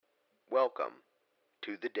Welcome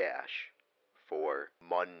to The Dash for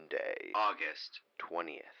Monday, August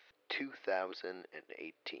 20th,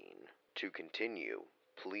 2018. To continue,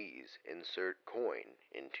 please insert coin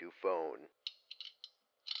into phone.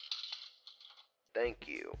 Thank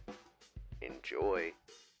you. Enjoy.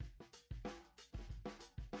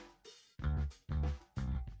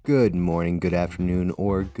 Good morning, good afternoon,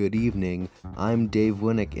 or good evening. I'm Dave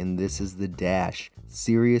Winnick, and this is The Dash,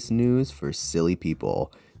 serious news for silly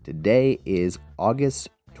people. Today is August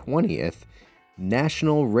 20th,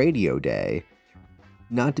 National Radio Day.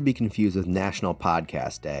 Not to be confused with National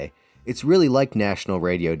Podcast Day. It's really like National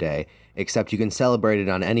Radio Day, except you can celebrate it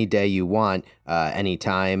on any day you want,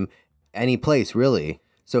 anytime, any place, really.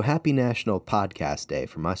 So happy National Podcast Day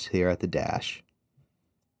from us here at The Dash.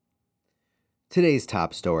 Today's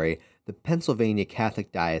top story, the Pennsylvania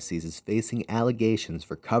Catholic Diocese is facing allegations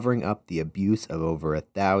for covering up the abuse of over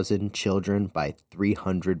 1,000 children by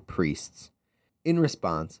 300 priests. In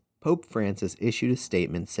response, Pope Francis issued a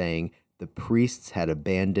statement saying the priests had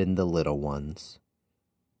abandoned the little ones.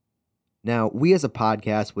 Now, we as a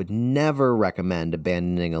podcast would never recommend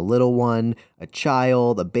abandoning a little one, a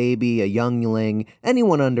child, a baby, a youngling,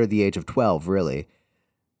 anyone under the age of 12, really.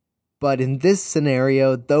 But in this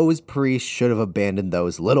scenario, those priests should have abandoned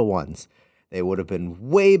those little ones. They would have been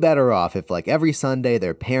way better off if, every Sunday,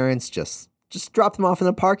 their parents just dropped them off in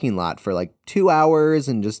the parking lot for 2 hours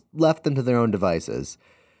and just left them to their own devices.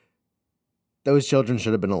 Those children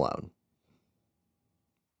should have been alone.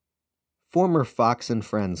 Former Fox and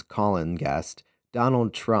Friends call-in guest,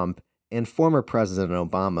 Donald Trump, and former President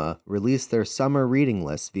Obama released their summer reading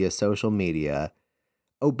lists via social media.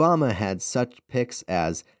 Obama had such picks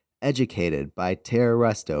as Educated by Tara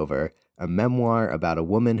Westover, a memoir about a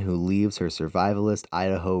woman who leaves her survivalist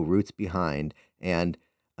Idaho roots behind, and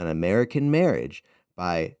An American Marriage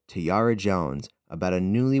by Tiara Jones, about a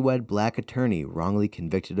newlywed black attorney wrongly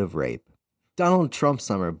convicted of rape. Donald Trump's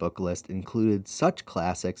summer book list included such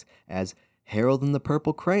classics as Harold and the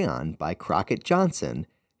Purple Crayon by Crockett Johnson.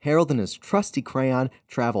 Harold and his trusty crayon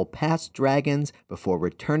travel past dragons before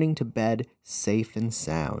returning to bed safe and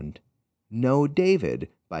sound. No David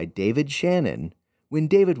by David Shannon. When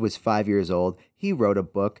David was 5 years old, he wrote a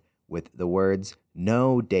book with the words,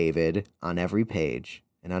 "No David," on every page,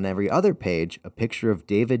 and on every other page, a picture of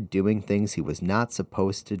David doing things he was not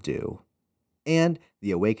supposed to do. And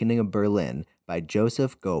The Awakening of Berlin by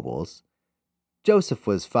Joseph Goebbels. Joseph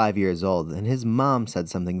was 5 years old, and his mom said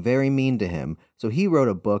something very mean to him, so he wrote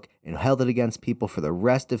a book and held it against people for the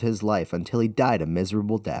rest of his life until he died a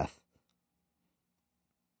miserable death.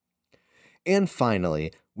 And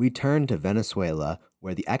finally, we turn to Venezuela,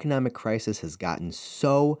 where the economic crisis has gotten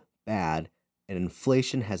so bad and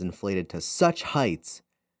inflation has inflated to such heights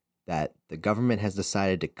that the government has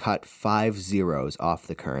decided to cut 5 zeros off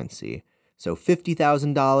the currency. So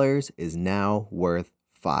 $50,000 is now worth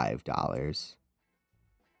 $5.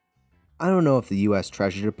 I don't know if the U.S.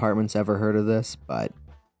 Treasury Department's ever heard of this, but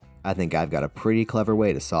I think I've got a pretty clever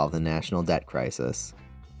way to solve the national debt crisis.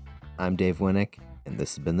 I'm Dave Winnick, and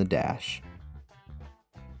this has been The Dash.